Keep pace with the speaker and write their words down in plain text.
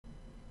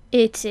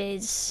It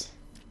is.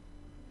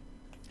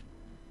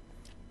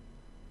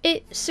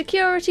 It's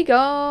security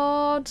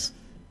guards.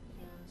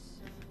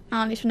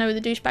 I need to know who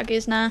the douchebag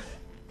is now.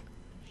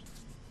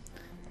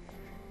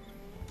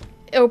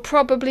 He'll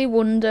probably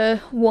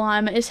wonder why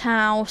I'm at his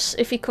house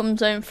if he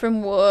comes home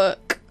from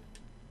work.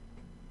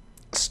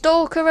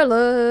 Stalker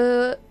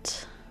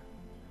alert.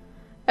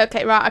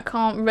 Okay, right, I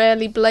can't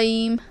really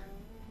blame.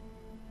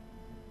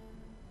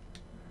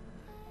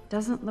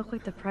 Doesn't look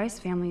like the Price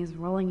family is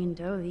rolling in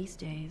dough these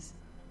days.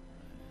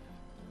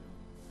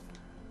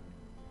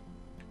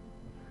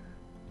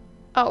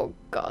 Oh,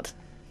 God.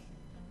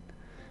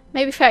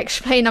 Maybe if I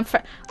explain I'm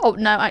oh,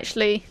 no,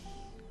 actually.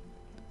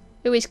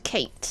 Who is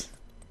Kate?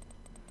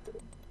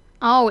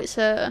 Oh, it's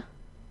her.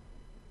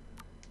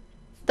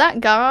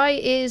 That guy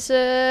is,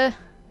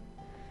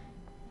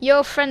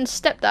 your friend's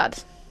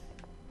stepdad.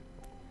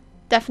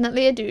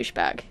 Definitely a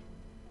douchebag.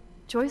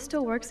 Joy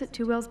still works at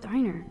Two Whales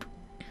Diner.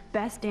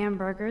 Best damn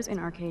burgers in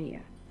Arcadia.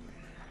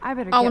 I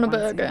better I get want a one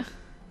burger. soon.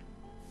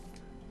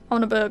 I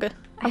want a burger.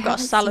 I've got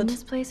a I salad. haven't seen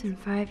this place in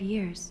 5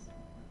 years.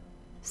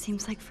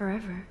 Seems like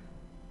forever.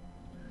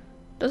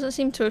 Doesn't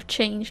seem to have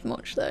changed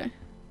much, though.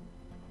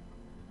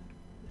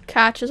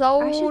 Couch is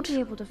old. I should be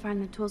able to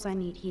find the tools I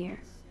need here.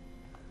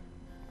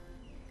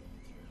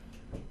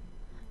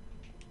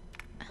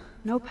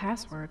 No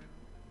password.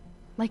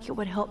 Like it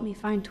would help me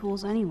find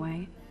tools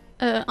anyway.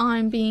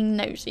 I'm being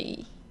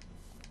nosy.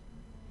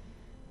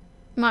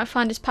 Might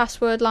find his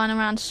password lying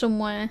around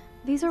somewhere.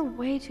 These are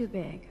way too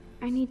big.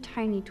 I need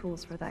tiny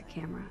tools for that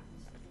camera.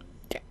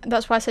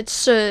 That's why I said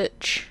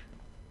search.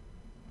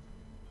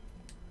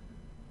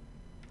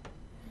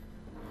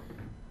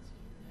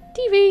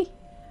 TV.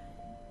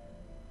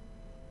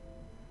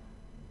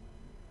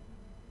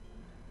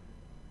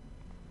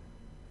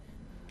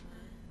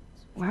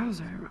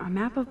 Wowzer, a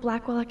map of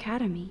Blackwell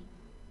Academy.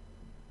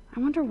 I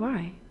wonder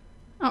why.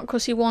 Oh,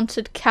 because he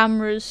wanted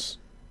cameras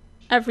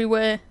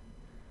everywhere.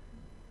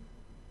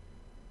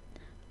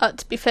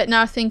 To be fair,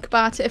 now I think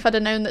about it, if I'd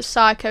have known that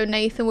Psycho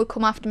Nathan would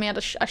come after me,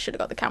 I should have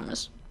got the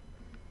cameras.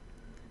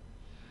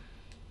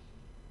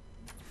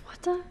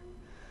 What the?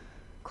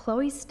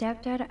 Chloe's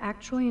stepdad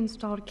actually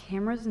installed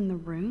cameras in the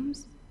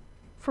rooms?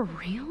 For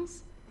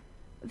reals?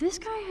 This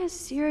guy has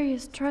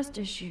serious trust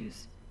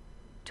issues.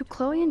 Do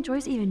Chloe and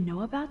Joyce even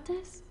know about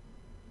this?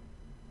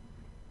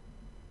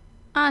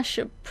 I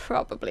should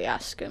probably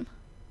ask him.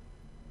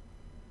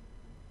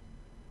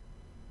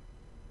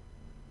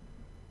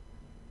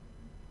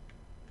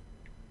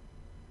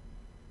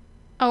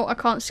 Oh, I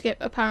can't skip,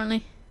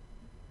 apparently.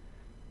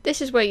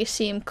 This is where you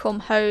see him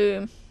come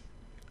home.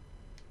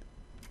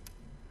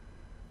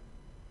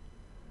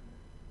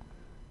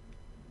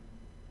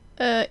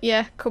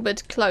 Yeah,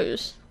 cupboard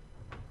close.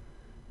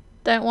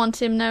 Don't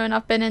want him knowing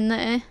I've been in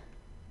there.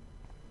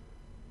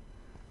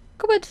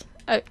 Cupboard.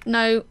 Oh,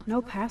 no.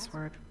 No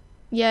password.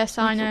 Yes,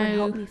 I know. It would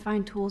help me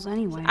find tools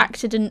anyway.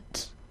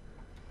 Accident.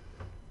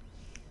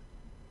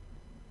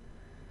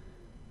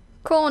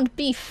 Corned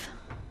beef.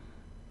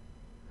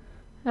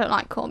 I don't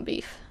like corned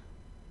beef.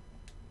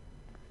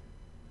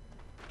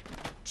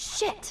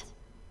 Shit!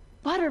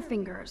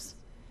 Butterfingers.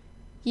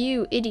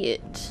 You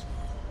idiot.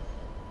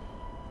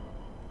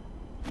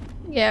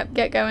 Yeah,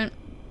 get going.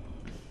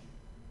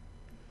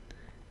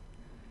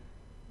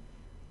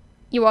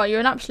 You are,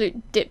 you're an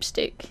absolute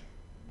dipstick.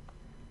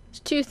 There's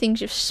 2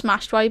 things you've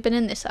smashed while you've been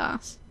in this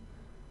house.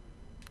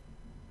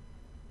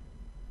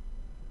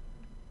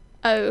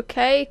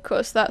 Okay, of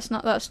course that's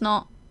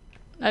not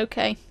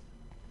okay.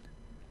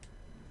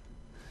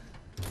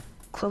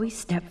 Chloe's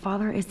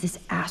stepfather is this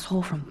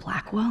asshole from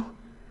Blackwell?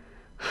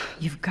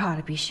 You've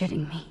gotta be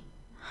shitting me.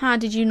 How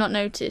did you not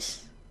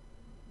notice?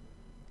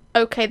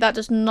 Okay, that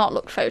does not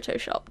look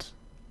photoshopped.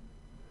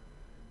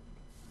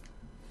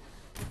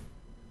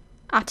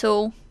 At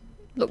all.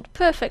 Looked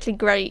perfectly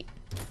great.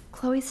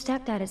 Chloe's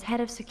stepdad is head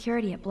of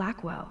security at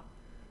Blackwell.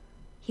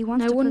 He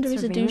wants No to wonder put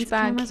he's a surveillance douchebag.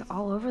 cameras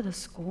all over the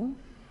school?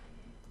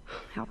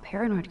 How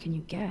paranoid can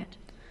you get?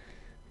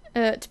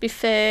 To be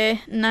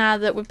fair, now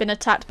that we've been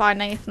attacked by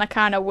Nathan, I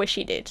kind of wish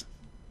he did.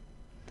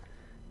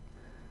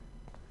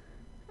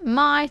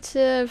 Might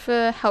have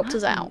helped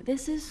us out.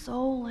 This is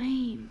so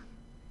lame.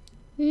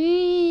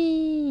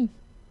 Is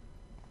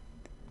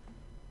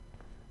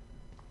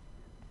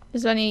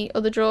there any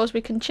other drawers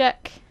we can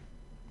check?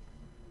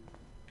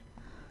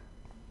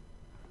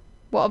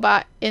 What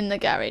about in the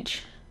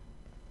garage?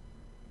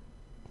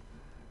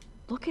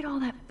 Look at all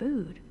that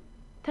food.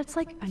 That's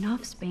like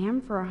enough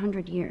Spam for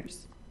 100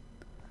 years.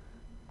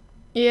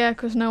 Yeah,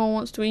 because no one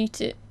wants to eat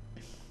it.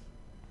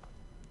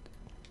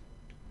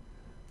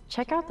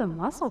 Check out the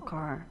muscle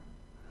car.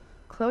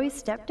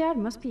 Chloe's stepdad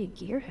must be a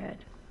gearhead.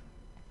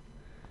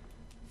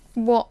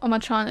 What am I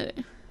trying to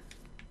do?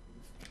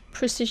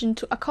 Precision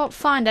tool. I can't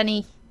find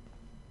any.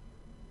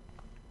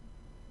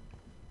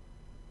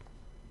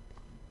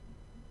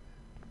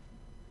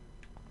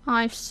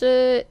 I've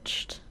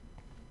searched.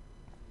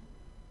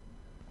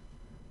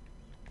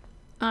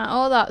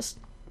 All that's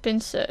been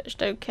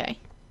searched. Okay.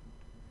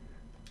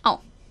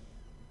 Oh.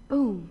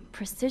 Boom.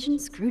 Precision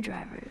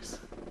screwdrivers.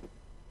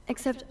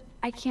 Except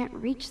I can't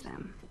reach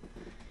them.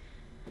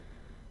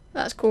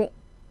 That's cool.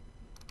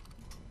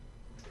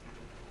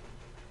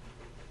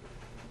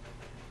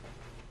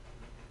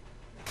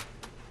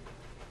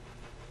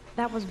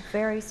 That was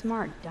very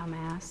smart,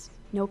 dumbass.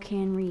 No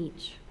can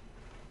reach.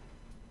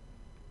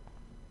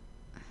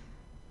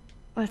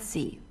 Let's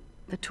see.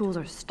 The tools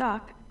are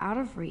stuck, out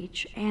of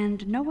reach,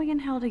 and no way in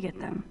hell to get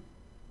them.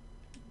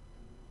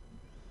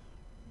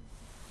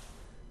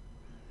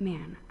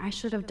 Man, I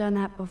should have done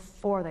that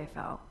before they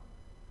fell.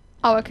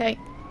 Oh, okay.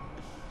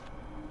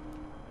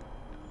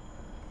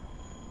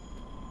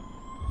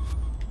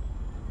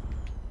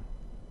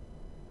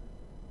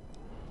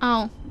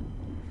 Oh.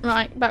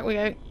 Right, back we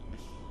go.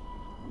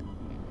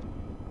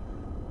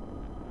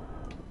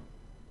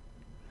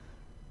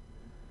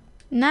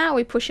 Now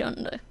we push it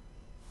under.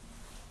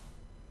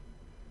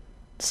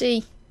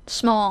 See?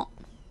 Smart.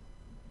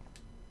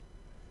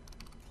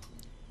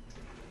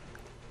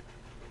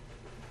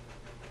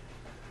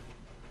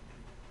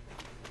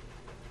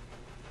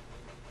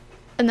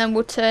 And then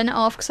we'll turn it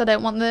off because I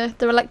don't want the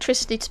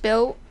electricity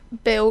to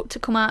bill to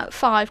come out at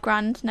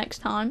 $5,000 next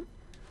time.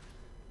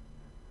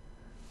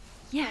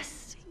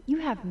 Yes, you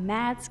have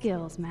mad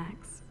skills,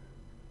 Max.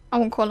 I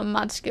won't call them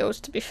mad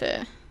skills, to be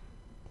fair.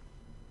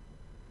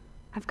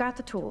 I've got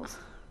the tools.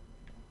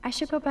 I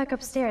should go back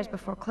upstairs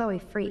before Chloe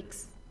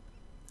freaks.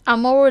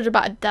 I'm more worried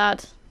about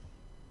Dad.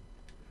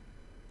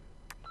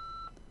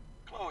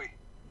 Chloe,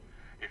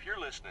 if you're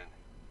listening,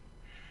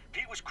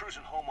 Pete was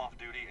cruising home off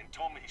duty and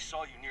told me he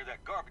saw you near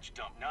that garbage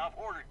dump. Now I've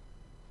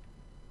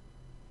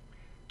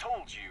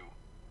told you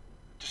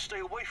to stay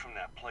away from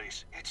that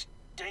place. It's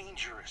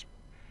dangerous.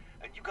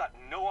 And you got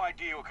no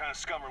idea what kind of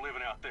scum are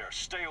living out there.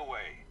 Stay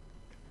away.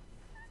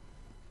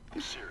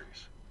 I'm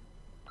serious.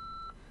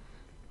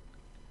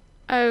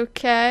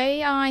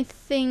 Okay, I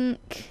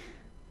think...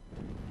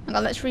 Hang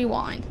on, let's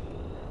rewind.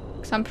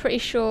 Because I'm pretty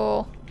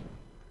sure...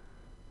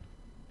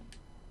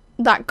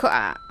 that cut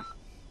out.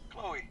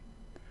 Chloe,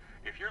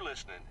 if you're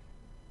listening,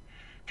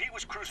 Pete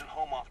was cruising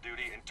home off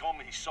duty and told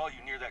me he saw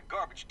you near that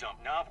garbage dump.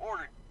 Now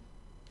I've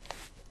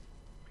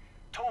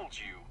told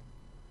you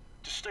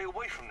to stay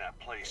away from that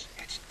place.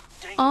 It's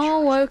dangerous.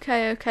 Oh,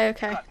 okay. You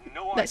got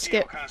no Let's idea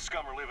skip. what kind of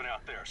scum are living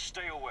out there.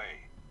 Stay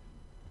away.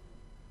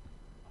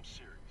 I'm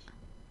serious.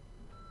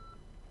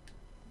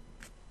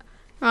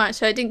 Right,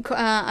 so it didn't cut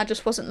out, I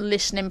just wasn't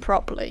listening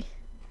properly.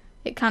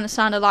 It kind of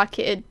sounded like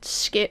it had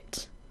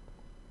skipped.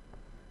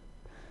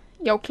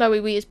 Yo, Chloe,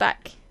 we is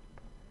back.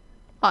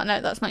 Oh, no,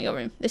 that's not your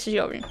room. This is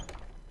your room.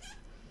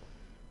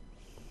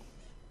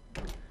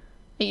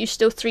 Are you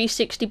still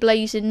 360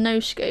 blazing no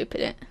scoping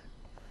it?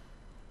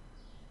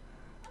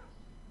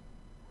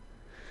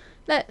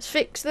 Let's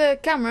fix the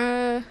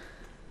camera.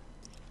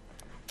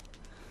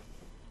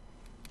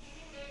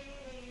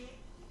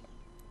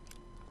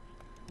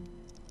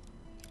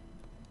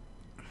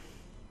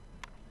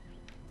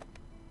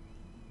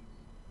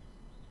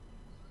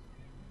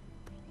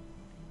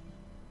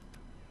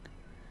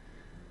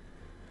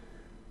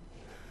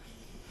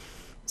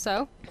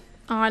 So?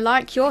 I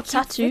like your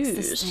Can't fix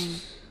this tattoos.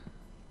 thing.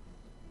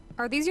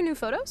 Are these your new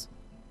photos?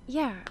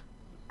 Yeah,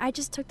 I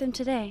just took them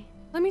today.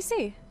 Let me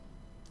see.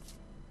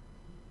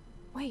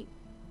 Wait,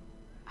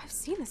 I've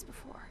seen this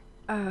before.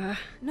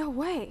 No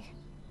way.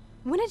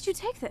 When did you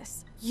take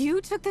this? You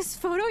took this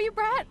photo, you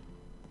brat?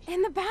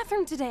 In the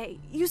bathroom today.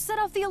 You set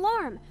off the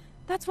alarm.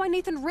 That's why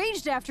Nathan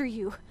raged after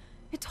you.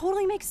 It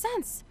totally makes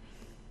sense.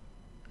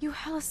 You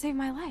hella saved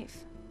my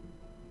life.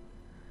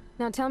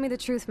 Now tell me the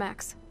truth,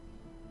 Max.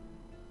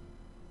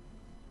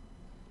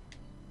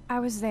 I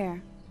was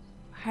there,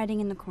 hiding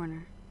in the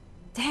corner.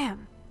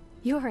 Damn,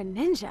 you're a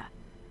ninja.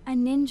 A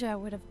ninja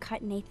would have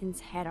cut Nathan's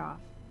head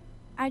off.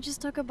 I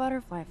just took a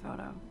butterfly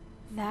photo.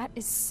 That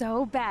is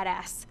so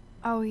badass.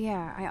 Oh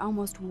yeah, I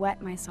almost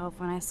wet myself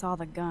when I saw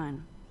the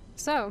gun.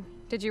 So,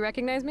 did you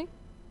recognize me?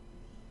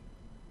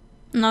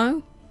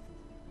 No?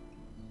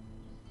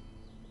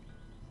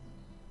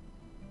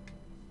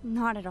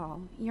 Not at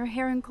all. Your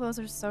hair and clothes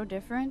are so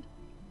different.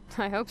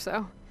 I hope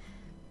so.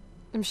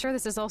 I'm sure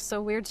this is all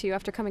so weird to you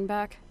after coming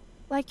back.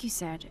 Like you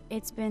said,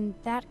 it's been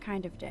that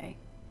kind of day.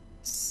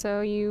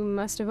 So you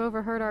must have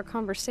overheard our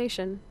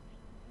conversation.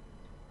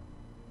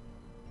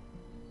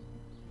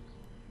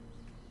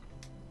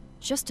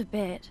 Just a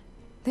bit.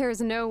 There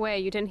is no way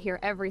you didn't hear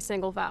every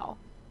single vowel.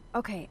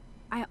 Okay,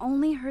 I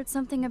only heard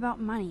something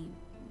about money,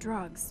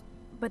 drugs,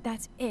 but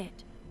that's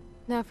it.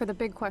 Now for the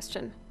big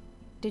question.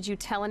 Did you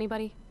tell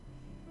anybody?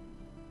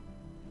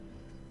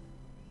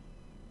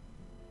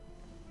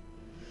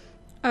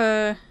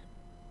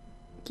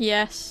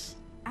 Yes.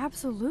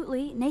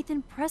 Absolutely.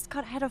 Nathan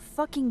Prescott had a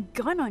fucking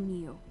gun on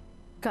you.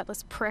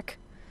 Gutless prick.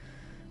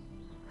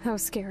 That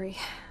was scary.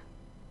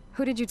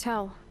 Who did you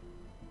tell?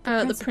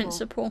 The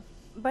principal.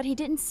 But he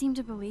didn't seem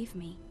to believe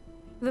me.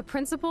 The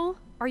principal?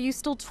 Are you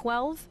still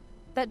 12?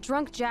 That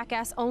drunk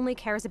jackass only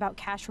cares about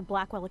cash for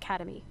Blackwell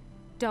Academy.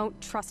 Don't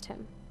trust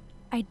him.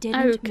 I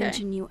didn't Okay.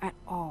 mention you at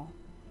all.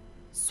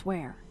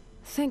 Swear.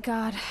 Thank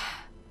God.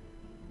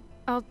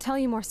 I'll tell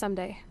you more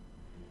someday.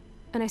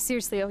 And I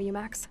seriously owe you,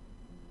 Max.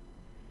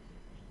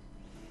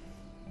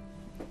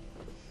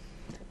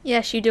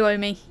 Yes, you do owe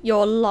me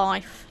your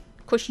life.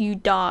 Because you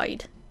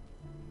died.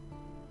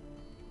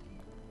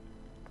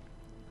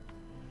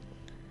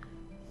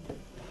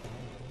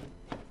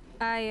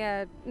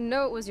 I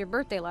know it was your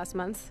birthday last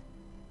month.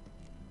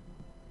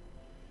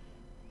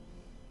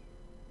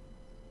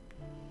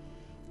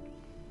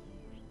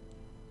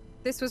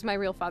 This was my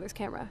real father's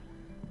camera.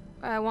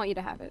 I want you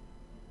to have it.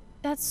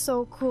 That's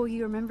so cool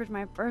you remembered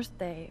my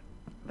birthday.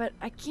 But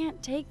I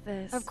can't take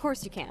this. Of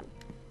course you can.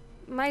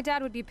 My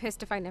dad would be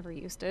pissed if I never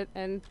used it,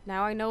 and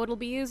now I know it'll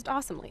be used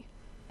awesomely.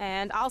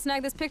 And I'll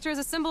snag this picture as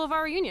a symbol of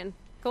our reunion.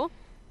 Cool?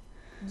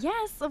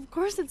 Yes, of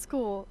course it's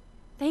cool.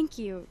 Thank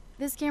you.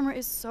 This camera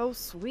is so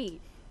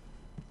sweet.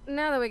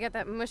 Now that we got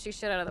that mushy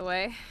shit out of the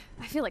way,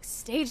 I feel like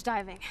stage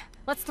diving.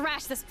 Let's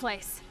thrash this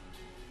place.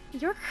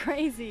 You're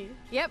crazy.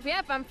 Yep,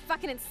 I'm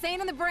fucking insane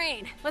in the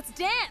brain. Let's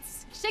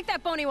dance! Shake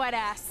that bony white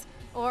ass.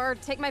 Or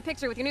take my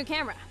picture with your new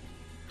camera.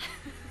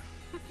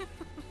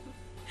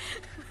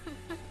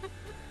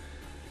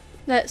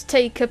 Let's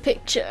take a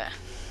picture.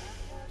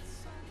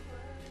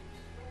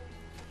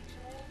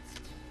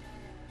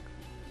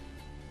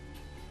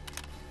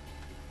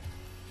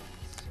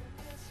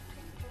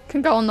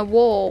 Can go on the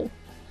wall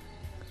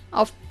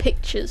of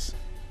pictures.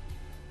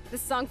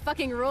 This song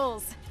fucking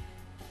rules.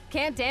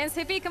 Can't dance,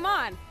 hippie? Come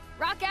on.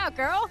 Rock out,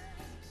 girl.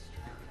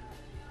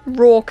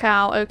 Rock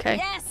out, okay.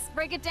 Yes,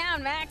 break it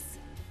down, Max.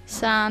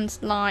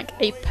 Sounds like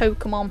a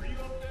Pokemon.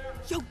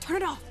 Yo, turn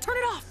it off. Turn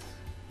it off.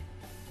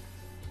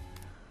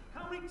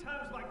 How many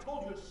times have I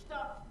told you to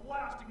stop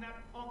blasting that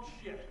punk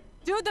shit?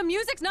 Dude, the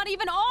music's not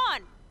even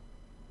on.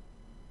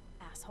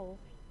 Asshole.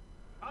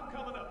 I'm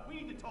coming up.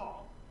 We need to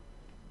talk.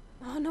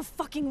 Oh, no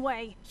fucking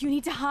way. You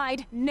need to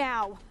hide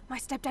now. My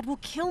stepdad will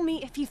kill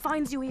me if he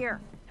finds you here.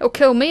 He'll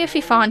kill me if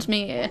he finds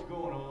me here. What's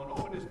going on?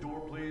 Open this door,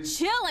 please.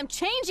 Chill, I'm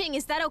changing.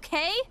 Is that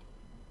okay?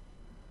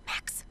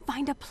 Max,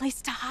 find a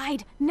place to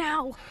hide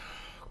now.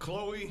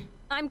 Chloe.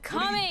 I'm What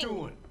coming. are you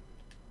doing?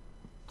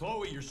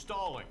 Chloe, you're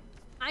stalling.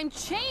 I'm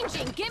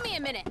changing. Give me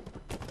a minute.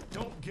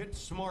 Don't get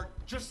smart.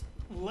 Just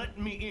let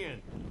me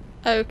in.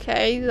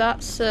 Okay,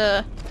 that's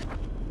Chloe,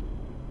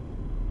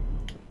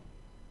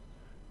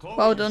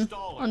 well you're done.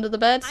 stalling. Under the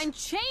bed. I'm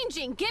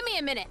changing. Give me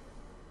a minute.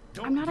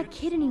 Don't I'm not a get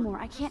kid anymore.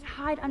 I can't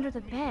hide under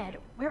the bed.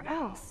 Where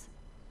else?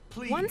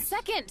 Please. 1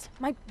 second.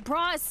 My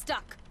bra is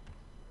stuck.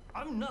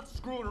 I'm not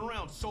screwing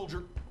around,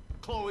 soldier.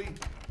 Chloe,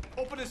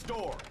 open this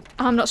door.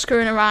 I'm not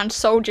screwing around,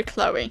 Soldier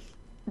Chloe.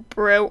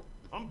 Bro.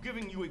 I'm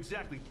giving you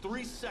exactly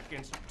 3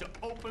 seconds to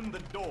open the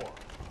door.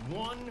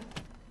 1,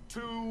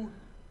 2,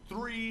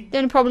 3. The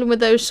only problem with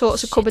those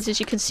sorts of cupboards is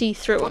you can see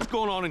through them. What's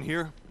going on in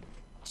here?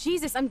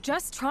 Jesus, I'm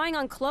just trying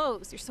on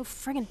clothes. You're so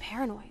friggin'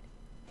 paranoid.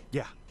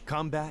 Yeah,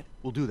 combat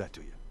will do that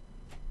to you.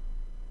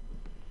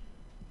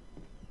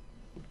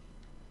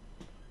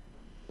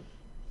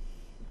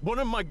 One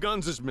of my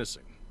guns is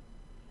missing.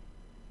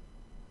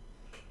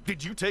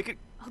 Did you take it?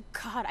 Oh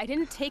God, I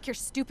didn't take your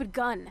stupid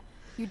gun.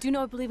 You do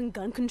know I believe in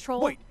gun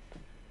control? Wait,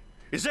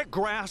 is that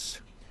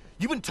grass?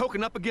 You been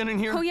token up again in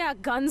here? Oh yeah,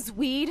 guns,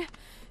 weed.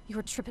 You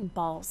were tripping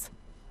balls.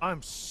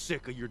 I'm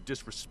sick of your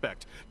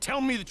disrespect.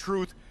 Tell me the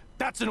truth.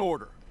 That's an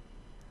order.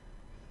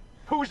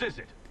 Whose is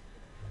it?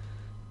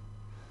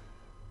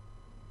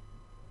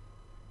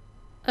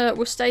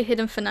 We'll stay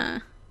hidden for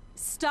now.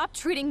 Stop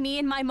treating me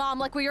and my mom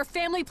like we're your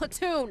family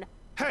platoon.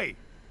 Hey,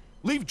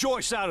 leave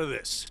Joyce out of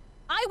this.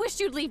 I wish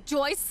you'd leave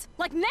Joyce,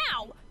 like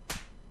now.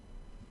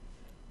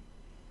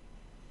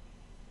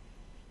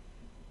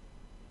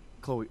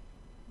 Chloe,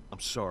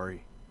 I'm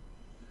sorry.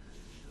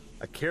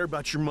 I care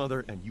about your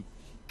mother, and you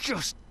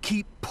just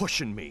keep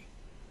pushing me.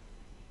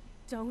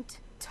 Don't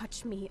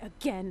touch me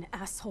again,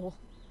 asshole.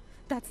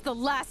 That's the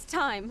last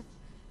time.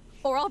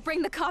 Or I'll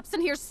bring the cops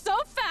in here so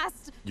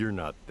fast. You're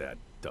not that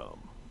dumb.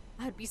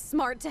 I'd be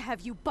smart to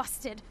have you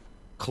busted.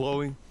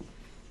 Chloe,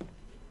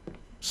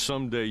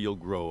 someday you'll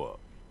grow up.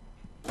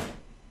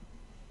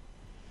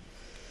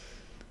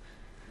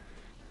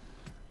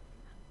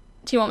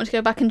 Do you want me to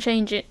go back and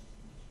change it?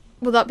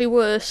 Will that be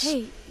worse?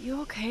 Hey,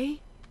 you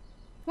okay?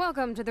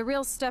 Welcome to the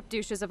real step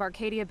douches of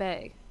Arcadia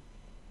Bay.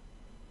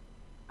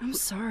 I'm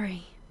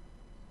sorry.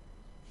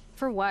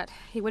 For what?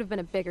 He would have been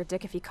a bigger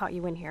dick if he caught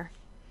you in here.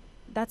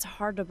 That's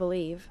hard to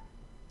believe.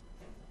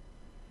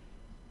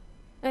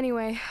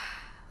 Anyway,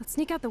 let's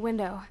sneak out the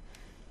window.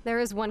 There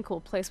is one cool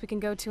place we can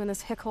go to in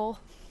this hick hole.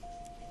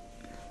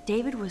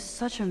 David was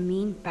such a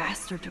mean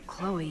bastard to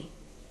Chloe.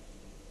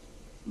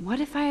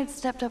 What if I had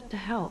stepped up to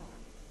help?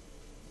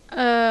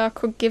 I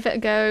could give it a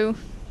go.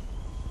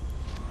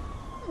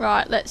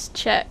 Right, let's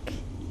check.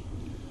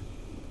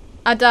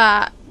 I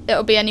doubt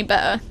it'll be any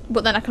better,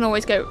 but then I can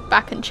always go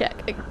back and check,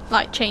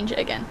 like change it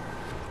again.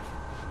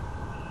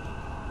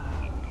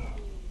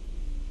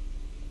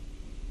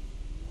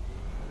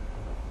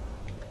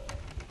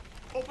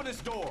 Open this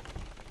door.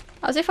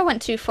 As if I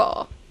went too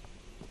far.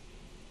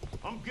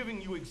 I'm giving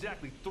you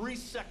exactly 3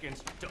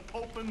 seconds to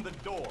open the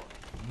door.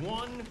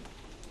 1,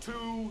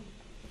 2,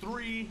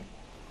 3.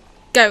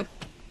 Go.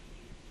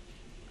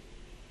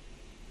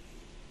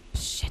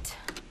 Shit.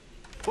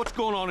 What's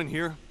going on in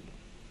here?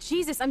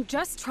 Jesus, I'm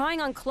just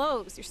trying on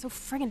clothes. You're so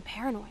friggin'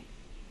 paranoid.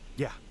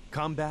 Yeah,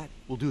 combat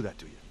will do that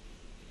to you.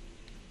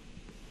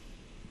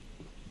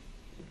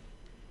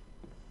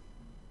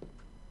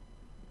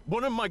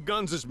 One of my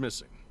guns is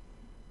missing.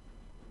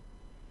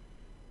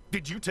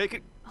 Did you take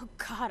it? Oh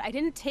God, I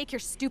didn't take your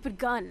stupid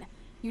gun.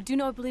 You do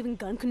know I believe in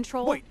gun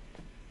control? Wait,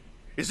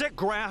 is that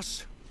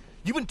grass?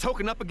 You been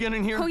toking up again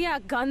in here? Oh yeah,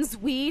 guns,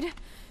 weed.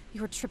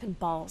 You were tripping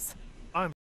balls.